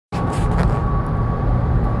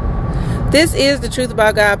This is the Truth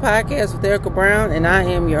About God podcast with Erica Brown, and I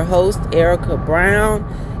am your host, Erica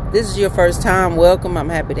Brown. This is your first time, welcome. I'm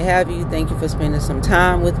happy to have you. Thank you for spending some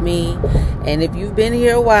time with me. And if you've been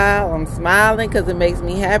here a while, I'm smiling because it makes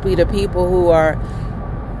me happy. The people who are,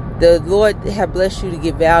 the Lord have blessed you to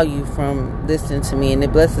get value from listening to me, and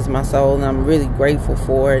it blesses my soul, and I'm really grateful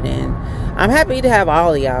for it. And I'm happy to have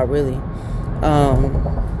all of y'all, really.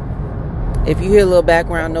 If you hear a little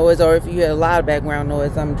background noise, or if you hear a lot of background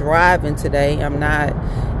noise, I'm driving today. I'm not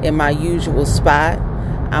in my usual spot.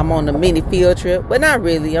 I'm on a mini field trip, but not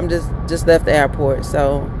really. I'm just left the airport.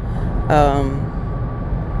 So,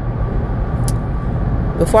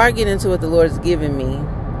 before I get into what the Lord has given me,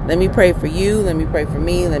 let me pray for you. Let me pray for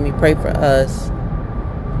me. Let me pray for us.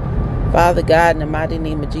 Father God, in the mighty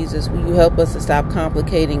name of Jesus, will you help us to stop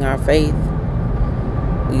complicating our faith?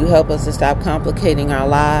 Will you help us to stop complicating our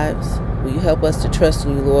lives? Will you help us to trust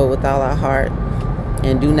in you, Lord, with all our heart,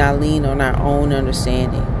 and do not lean on our own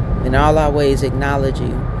understanding? In all our ways acknowledge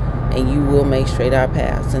you, and you will make straight our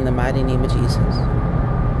paths, in the mighty name of Jesus.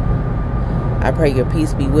 I pray your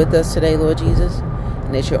peace be with us today, Lord Jesus,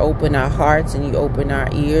 and that you open our hearts, and you open our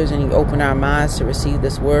ears, and you open our minds to receive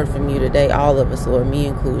this word from you today, all of us, Lord, me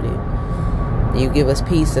included. And you give us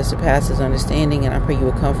peace that surpasses understanding, and I pray you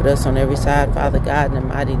will comfort us on every side, Father God, in the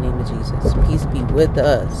mighty name of Jesus. Peace be with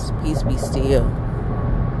us. Peace be still.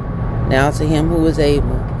 Now to him who is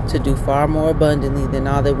able to do far more abundantly than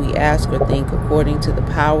all that we ask or think, according to the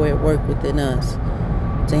power at work within us.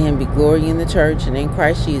 To him be glory in the church and in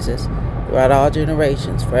Christ Jesus throughout all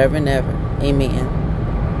generations, forever and ever. Amen.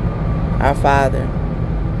 Our Father,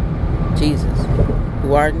 Jesus,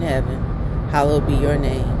 who art in heaven, hallowed be your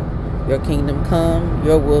name. Your kingdom come,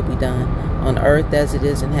 your will be done, on earth as it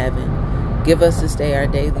is in heaven. Give us this day our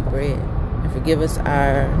daily bread, and forgive us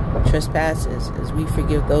our trespasses, as we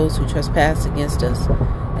forgive those who trespass against us.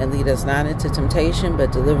 And lead us not into temptation,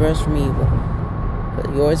 but deliver us from evil.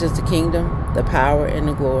 For yours is the kingdom, the power, and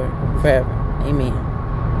the glory, forever. Amen.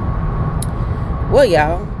 Well,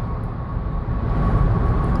 y'all,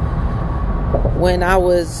 when I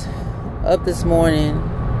was up this morning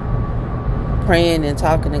praying and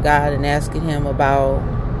talking to God and asking him about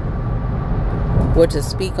what to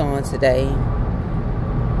speak on today,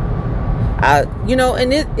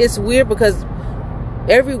 it's weird because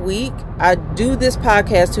every week I do this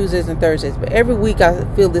podcast Tuesdays and Thursdays, but every week I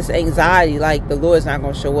feel this anxiety, like the Lord's not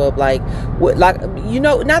going to show up,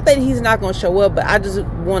 not that he's not going to show up, but I just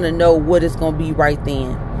want to know what it's going to be right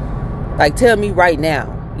then. Like, tell me right now,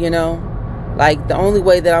 like the only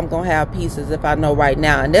way that I'm going to have peace is if I know right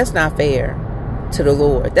now. And that's not fair to the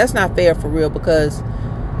Lord. That's not fair for real, because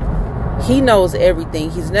he knows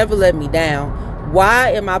everything. He's never let me down. Why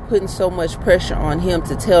am I putting so much pressure on him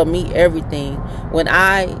to tell me everything when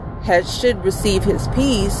I should receive his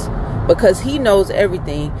peace, because he knows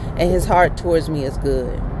everything and his heart towards me is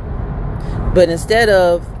good? But instead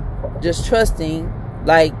of just trusting,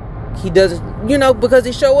 like he does, because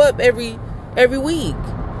he show up every week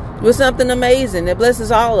with something amazing that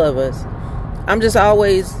blesses all of us, I'm just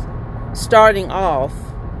always starting off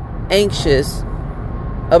anxious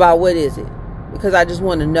about what is it, because I just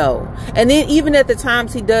want to know. And then even at the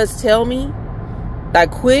times he does tell me,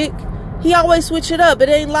 like quick, he always switch it up. It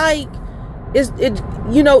ain't like it's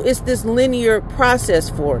this linear process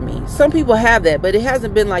for me. Some people have that, but it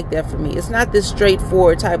hasn't been like that for me. It's not this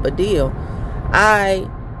straightforward type of deal. I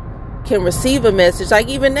can receive a message, like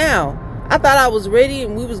even now. I thought I was ready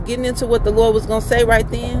and we was getting into what the Lord was going to say right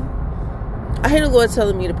then. I hear the Lord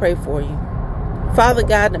telling me to pray for you. Father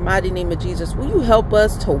God, in the mighty name of Jesus, will you help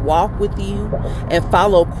us to walk with you and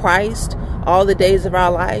follow Christ all the days of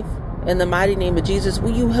our life? In the mighty name of Jesus,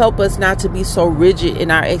 will you help us not to be so rigid in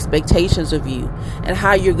our expectations of you and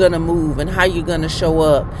how you're going to move and how you're going to show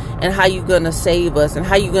up and how you're going to save us and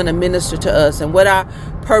how you're going to minister to us and what our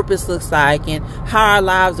purpose looks like and how our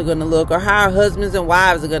lives are going to look, or how our husbands and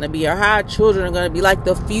wives are going to be, or how our children are going to be, like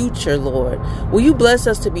the future, Lord. Will you bless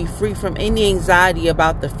us to be free from any anxiety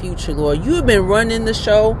about the future, Lord? You have been running the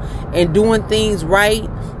show and doing things right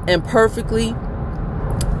and perfectly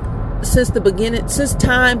since the beginning, since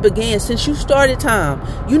time began, since you started time.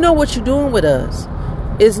 You know what you're doing with us.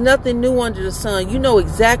 It's nothing new under the sun. You know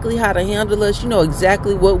exactly how to handle us. You know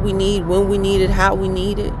exactly what we need, when we need it, how we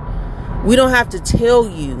need it. We don't have to tell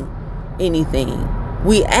you anything.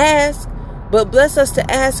 We ask, but bless us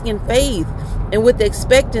to ask in faith and with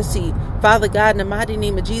expectancy, Father God, in the mighty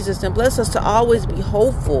name of Jesus. And bless us to always be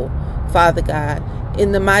hopeful, Father God,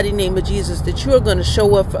 in the mighty name of Jesus, that you're going to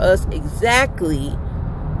show up for us exactly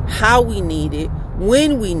how we need it,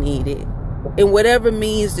 when we need it, in whatever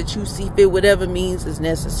means that you see fit, whatever means is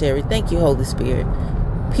necessary. Thank you, Holy Spirit.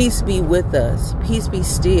 Peace be with us. Peace be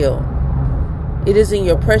still. It is in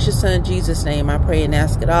your precious Son, Jesus' name, I pray and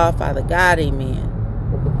ask it all, Father God. Amen.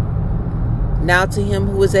 Now to him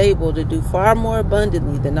who is able to do far more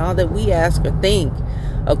abundantly than all that we ask or think,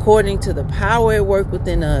 according to the power at work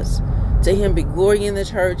within us, to him be glory in the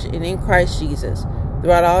church and in Christ Jesus,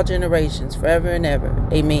 throughout all generations, forever and ever.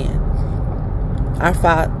 Amen. Our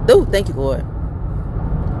Father, thank you, Lord.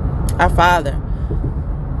 Our Father,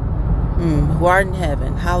 who art in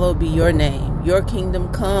heaven, hallowed be your name. Your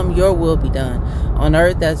kingdom come, your will be done, on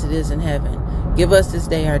earth as it is in heaven. Give us this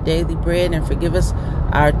day our daily bread, and forgive us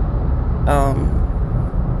our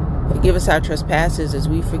trespasses as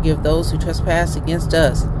we forgive those who trespass against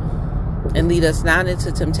us. And lead us not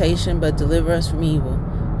into temptation, but deliver us from evil.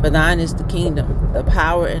 For thine is the kingdom, the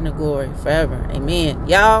power, and the glory forever. Amen.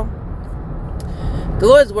 Y'all, the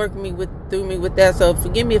Lord's working through me with that. So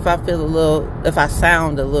forgive me if I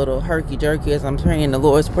sound a little herky jerky as I'm praying the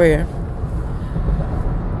Lord's Prayer.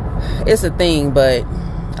 It's a thing, but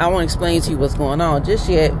I won't explain to you what's going on just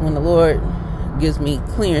yet. When the Lord gives me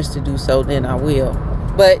clearance to do so, then I will.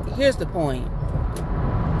 But here's the point.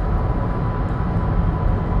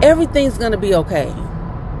 Everything's going to be okay.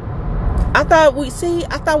 I thought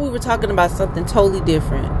we were talking about something totally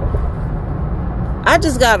different. I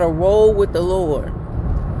just got to roll with the Lord.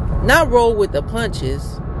 Not roll with the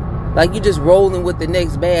punches, like you just rolling with the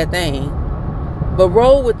next bad thing. But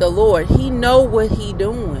roll with the Lord. He know what he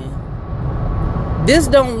doing. This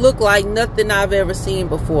don't look like nothing I've ever seen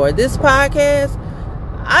before. This podcast,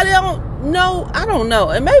 I don't know.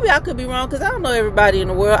 And maybe I could be wrong because I don't know everybody in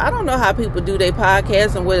the world. I don't know how people do their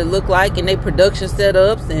podcasts and what it look like and their production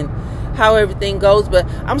setups and how everything goes. But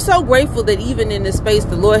I'm so grateful that even in this space,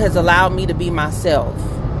 the Lord has allowed me to be myself.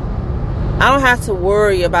 I don't have to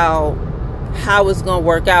worry about how it's going to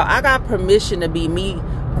work out. I got permission to be me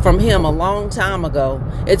from him a long time ago.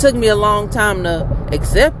 It took me a long time to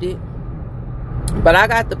accept it. But I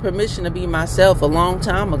got the permission to be myself a long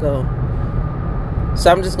time ago.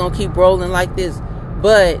 So I'm just going to keep rolling like this.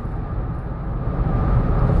 But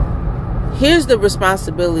here's the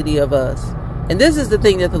responsibility of us. And this is the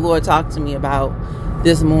thing that the Lord talked to me about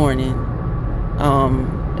this morning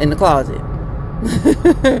in the closet.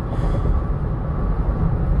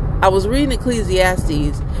 I was reading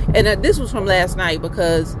Ecclesiastes. And this was from last night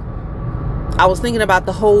because I was thinking about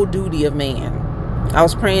the whole duty of man. I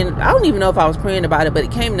was praying. I don't even know if I was praying about it, but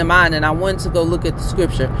it came to mind, and I wanted to go look at the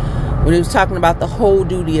scripture when he was talking about the whole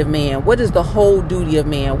duty of man. What is the whole duty of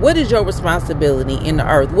man? What is your responsibility in the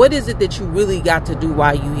earth? What is it that you really got to do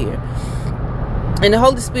while you're here? And the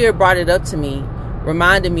Holy Spirit brought it up to me,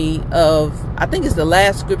 reminded me of, I think it's the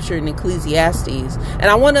last scripture in Ecclesiastes. And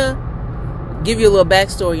I want to give you a little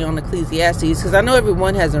backstory on Ecclesiastes because I know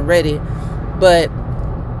everyone hasn't read it, but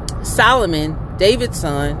Solomon, David's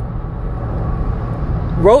son,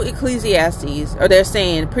 wrote Ecclesiastes, or they're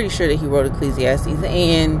saying, pretty sure that he wrote Ecclesiastes,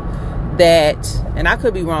 and I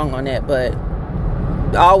could be wrong on that, but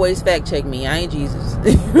always fact check me. I ain't Jesus.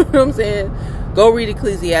 You know what I'm saying? Go read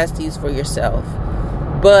Ecclesiastes for yourself.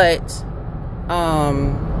 But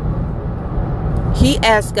he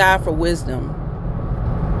asked God for wisdom.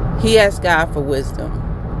 He asked God for wisdom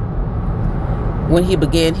when he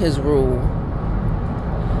began his rule.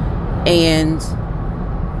 And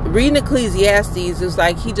reading Ecclesiastes is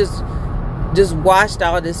like he just watched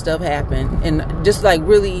all this stuff happen and just like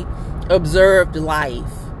really observed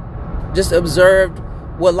life, just observed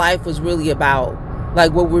what life was really about,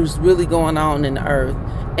 like what was really going on in the earth.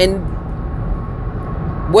 And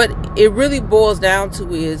what it really boils down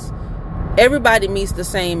to is everybody meets the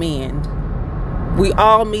same end. We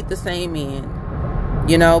all meet the same end,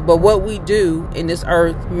 but what we do in this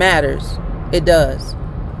earth matters. It does.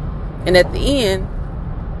 And at the end,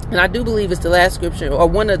 and I do believe it's the last scripture, or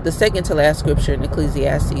one of the second to last scripture in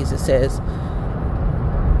Ecclesiastes, it says,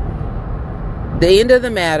 the end of the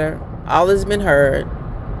matter, all has been heard.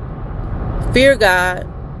 Fear God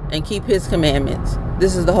and keep his commandments.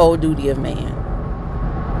 This is the whole duty of man.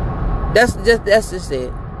 That's just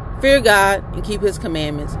it. Fear God and keep his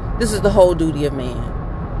commandments. This is the whole duty of man.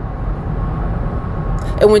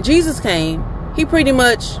 And when Jesus came, he pretty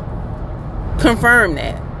much confirmed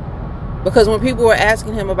that. Because when people were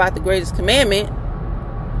asking him about the greatest commandment,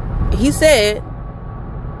 he said,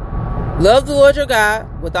 love the Lord your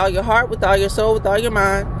God with all your heart, with all your soul, with all your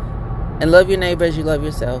mind, and love your neighbor as you love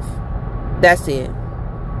yourself. That's it.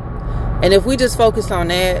 And if we just focus on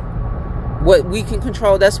that, what we can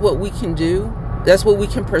control, that's what we can do. That's what we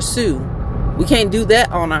can pursue. We can't do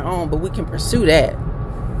that on our own, but we can pursue that.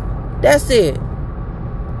 That's it.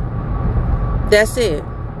 That's it.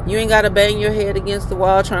 You ain't got to bang your head against the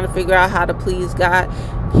wall trying to figure out how to please God.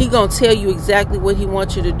 He going to tell you exactly what he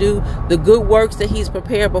wants you to do. The good works that he's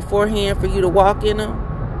prepared beforehand for you to walk in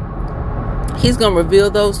them, he's going to reveal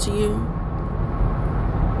those to you.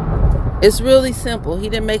 It's really simple. He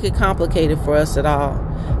didn't make it complicated for us at all.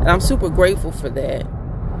 And I'm super grateful for that.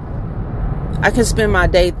 I can spend my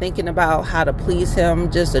day thinking about how to please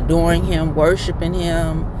him, just adoring him, worshiping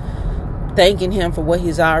him, thanking him for what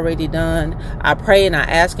he's already done. I pray and I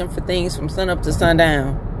ask him for things from sun up to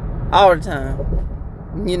sundown all the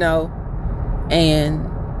time, you know, and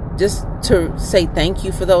just to say thank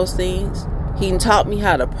you for those things. He taught me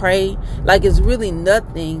how to pray. Like, it's really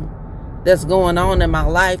nothing that's going on in my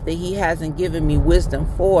life that he hasn't given me wisdom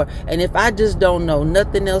for. And if I just don't know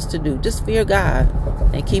nothing else to do, just fear God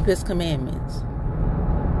and keep his commandments.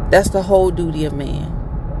 That's the whole duty of man.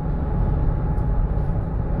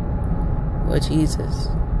 Lord Jesus,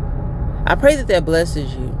 I pray that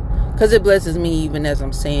blesses you, because it blesses me even as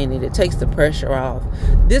I'm saying it. It takes the pressure off.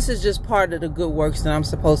 This is just part of the good works that I'm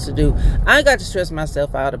supposed to do. I ain't got to stress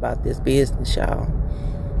myself out about this business, y'all.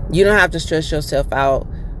 You don't have to stress yourself out.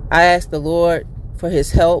 I ask the Lord for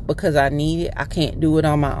his help because I need it. I can't do it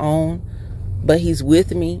on my own, but he's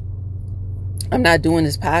with me. I'm not doing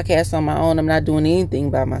this podcast on my own. I'm not doing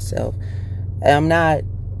anything by myself. I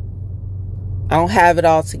don't have it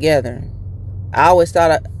all together. I always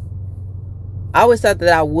thought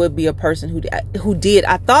that I would be a person who did.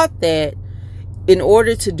 I thought that in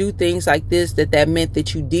order to do things like this, that meant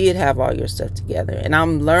that you did have all your stuff together. And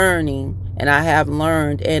I'm learning, and I have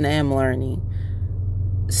learned and am learning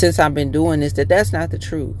since I've been doing this, that that's not the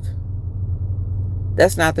truth.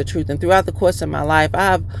 That's not the truth. And throughout the course of my life,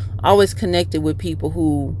 I've always connected with people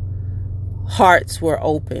whose hearts were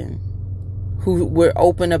open, who were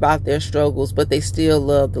open about their struggles, but they still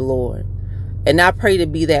love the Lord. And I pray to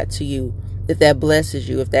be that to you, if that blesses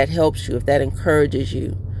you, if that helps you, if that encourages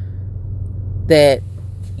you, that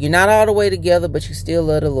you're not all the way together, but you still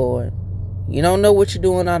love the Lord. You don't know what you're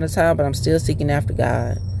doing all the time, but I'm still seeking after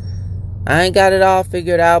God. I ain't got it all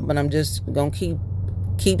figured out, but I'm just going to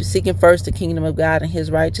keep seeking first the kingdom of God and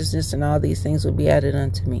his righteousness, and all these things will be added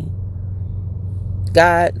unto me.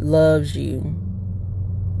 God loves you.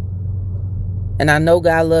 And I know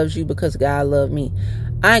God loves you because God loved me.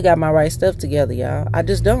 I ain't got my right stuff together, y'all. I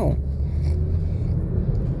just don't.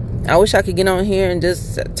 I wish I could get on here and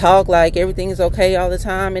just talk like everything is okay all the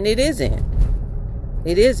time, and it isn't.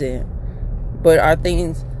 It isn't. But are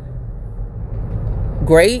things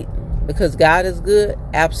great because God is good?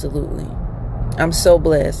 Absolutely. I'm so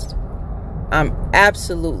blessed. I'm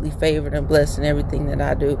absolutely favored and blessed in everything that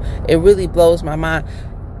I do. It really blows my mind.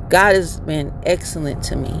 God has been excellent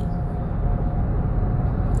to me.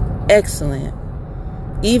 Excellent.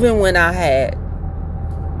 Even when I had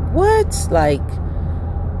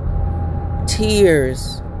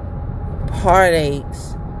tears,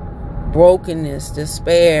 heartaches, brokenness,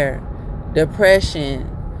 despair, depression.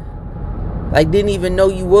 Like, didn't even know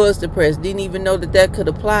you was depressed. Didn't even know that could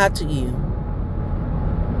apply to you.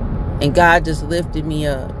 And God just lifted me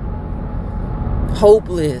up.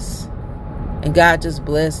 Hopeless. And God just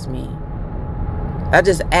blessed me. I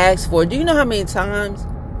just asked for it. Do you know how many times?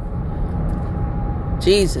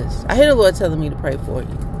 Jesus. I hear the Lord telling me to pray for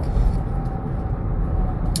you.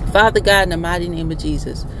 Father God, in the mighty name of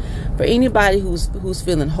Jesus, for anybody who's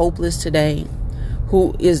feeling hopeless today,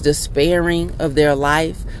 who is despairing of their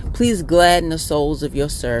life, please gladden the souls of your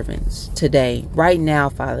servants today, right now,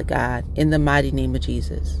 Father God, in the mighty name of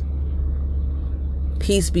Jesus.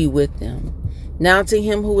 Peace be with them. Now to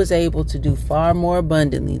him who is able to do far more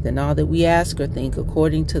abundantly than all that we ask or think,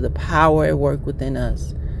 according to the power at work within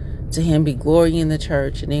us. To him be glory in the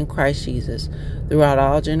church and in Christ Jesus throughout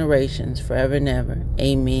all generations, forever and ever.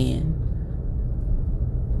 Amen.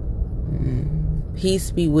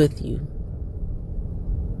 Peace be with you.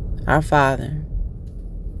 Our Father,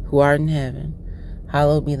 who art in heaven,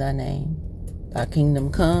 hallowed be thy name. Thy kingdom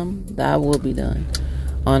come, thy will be done,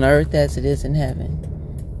 on earth as it is in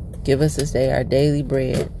heaven. Give us this day our daily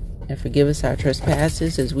bread, and forgive us our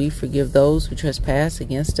trespasses as we forgive those who trespass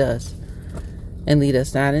against us. And lead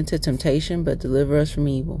us not into temptation, but deliver us from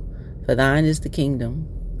evil. For thine is the kingdom,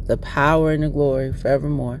 the power, and the glory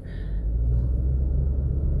forevermore.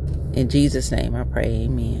 In Jesus' name I pray,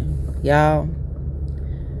 amen. Y'all,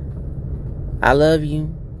 I love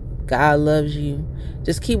you. God loves you.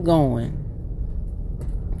 Just keep going.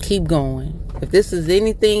 Keep going. If this is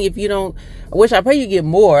anything, if you don't, I pray you get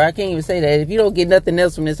more. I can't even say that. If you don't get nothing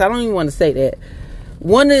else from this, I don't even want to say that.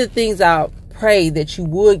 One of the things I pray that you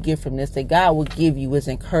would get from this, that God will give you, is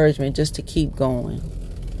encouragement just to keep going.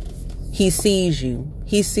 He sees you.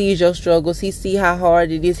 He sees your struggles. He see how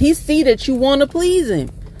hard it is. He see that you want to please him.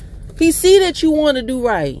 He see that you want to do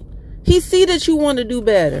right. He see that you want to do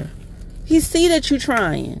better. He see that you're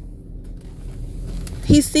trying.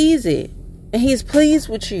 He sees it. And he's pleased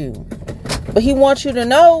with you. But he wants you to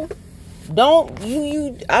know,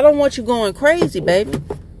 I don't want you going crazy, baby.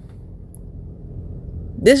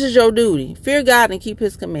 This is your duty. Fear God and keep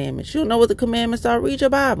his commandments. You don't know what the commandments are? Read your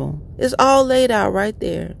Bible. It's all laid out right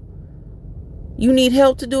there. You need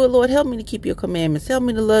help to do it, Lord. Help me to keep your commandments. Help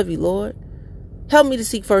me to love you, Lord. Help me to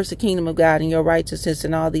seek first the kingdom of God and your righteousness,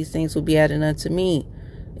 and all these things will be added unto me.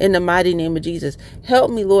 In the mighty name of Jesus. Help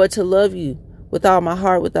me, Lord, to love you with all my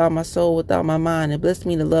heart, with all my soul, with all my mind. And bless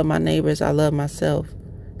me to love my neighbor as I love myself.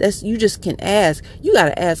 You just can ask. You got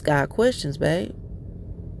to ask God questions, babe.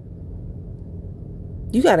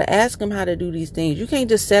 You got to ask him how to do these things. You can't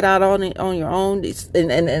just set out on your own.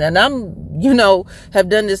 And I'm, have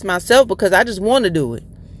done this myself because I just want to do it.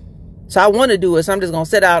 So I want to do it. So I'm just going to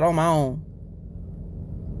set out on my own.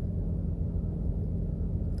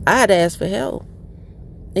 I had to ask for help.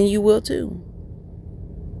 And you will too.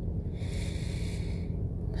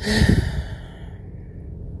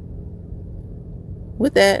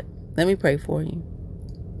 With that, let me pray for you.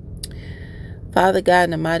 Father God,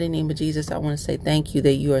 in the mighty name of Jesus, I want to say thank you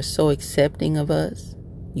that you are so accepting of us.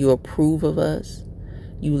 You approve of us.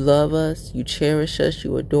 You love us. You cherish us.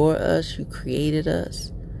 You adore us. You created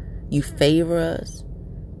us. You favor us.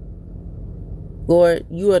 Lord,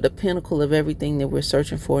 you are the pinnacle of everything that we're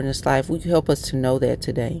searching for in this life. Will you help us to know that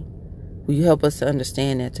today? Will you help us to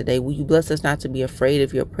understand that today? Will you bless us not to be afraid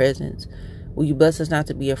of your presence? Will you bless us not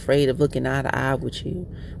to be afraid of looking eye to eye with you?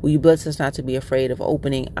 Will you bless us not to be afraid of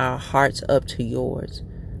opening our hearts up to yours?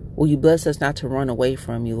 Will you bless us not to run away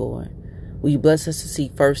from you, Lord? Will you bless us to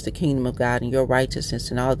seek first the kingdom of God and your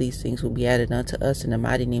righteousness, and all these things will be added unto us in the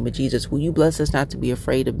mighty name of Jesus? Will you bless us not to be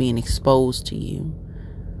afraid of being exposed to you,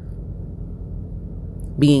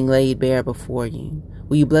 being laid bare before you?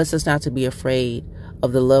 Will you bless us not to be afraid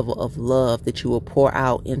of the level of love that you will pour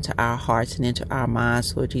out into our hearts and into our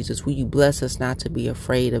minds, Lord Jesus? Will you bless us not to be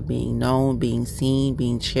afraid of being known, being seen,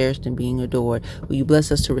 being cherished, and being adored? Will you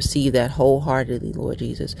bless us to receive that wholeheartedly, Lord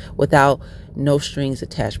Jesus, without no strings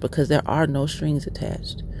attached, because there are no strings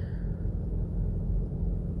attached.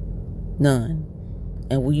 None.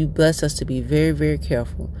 And will you bless us to be very, very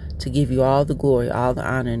careful to give you all the glory, all the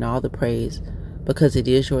honor, and all the praise, because it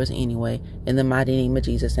is yours anyway, in the mighty name of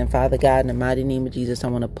Jesus. And Father God, in the mighty name of Jesus, I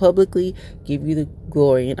want to publicly give you the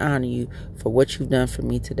glory and honor you for what you've done for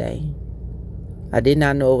me today. I did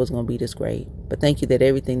not know it was going to be this great, but thank you that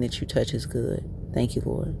everything that you touch is good. Thank you,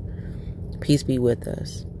 Lord. Peace be with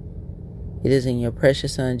us. It is in your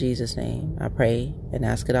precious Son, Jesus' name, I pray and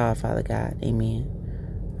ask it all, Father God.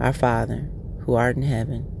 Amen. Our Father, who art in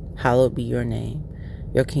heaven, hallowed be your name.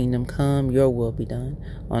 Your kingdom come, your will be done,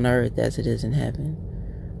 on earth as it is in heaven.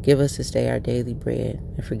 Give us this day our daily bread,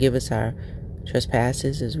 and forgive us our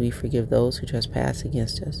trespasses as we forgive those who trespass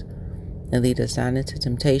against us. And lead us not into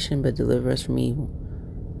temptation, but deliver us from evil.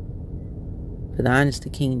 For thine is the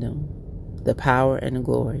kingdom, the power, and the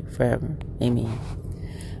glory forever. Amen.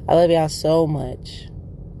 I love y'all so much.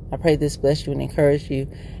 I pray this bless you and encourage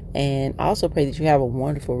you. And I also pray that you have a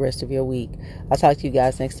wonderful rest of your week. I'll talk to you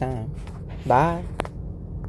guys next time. Bye.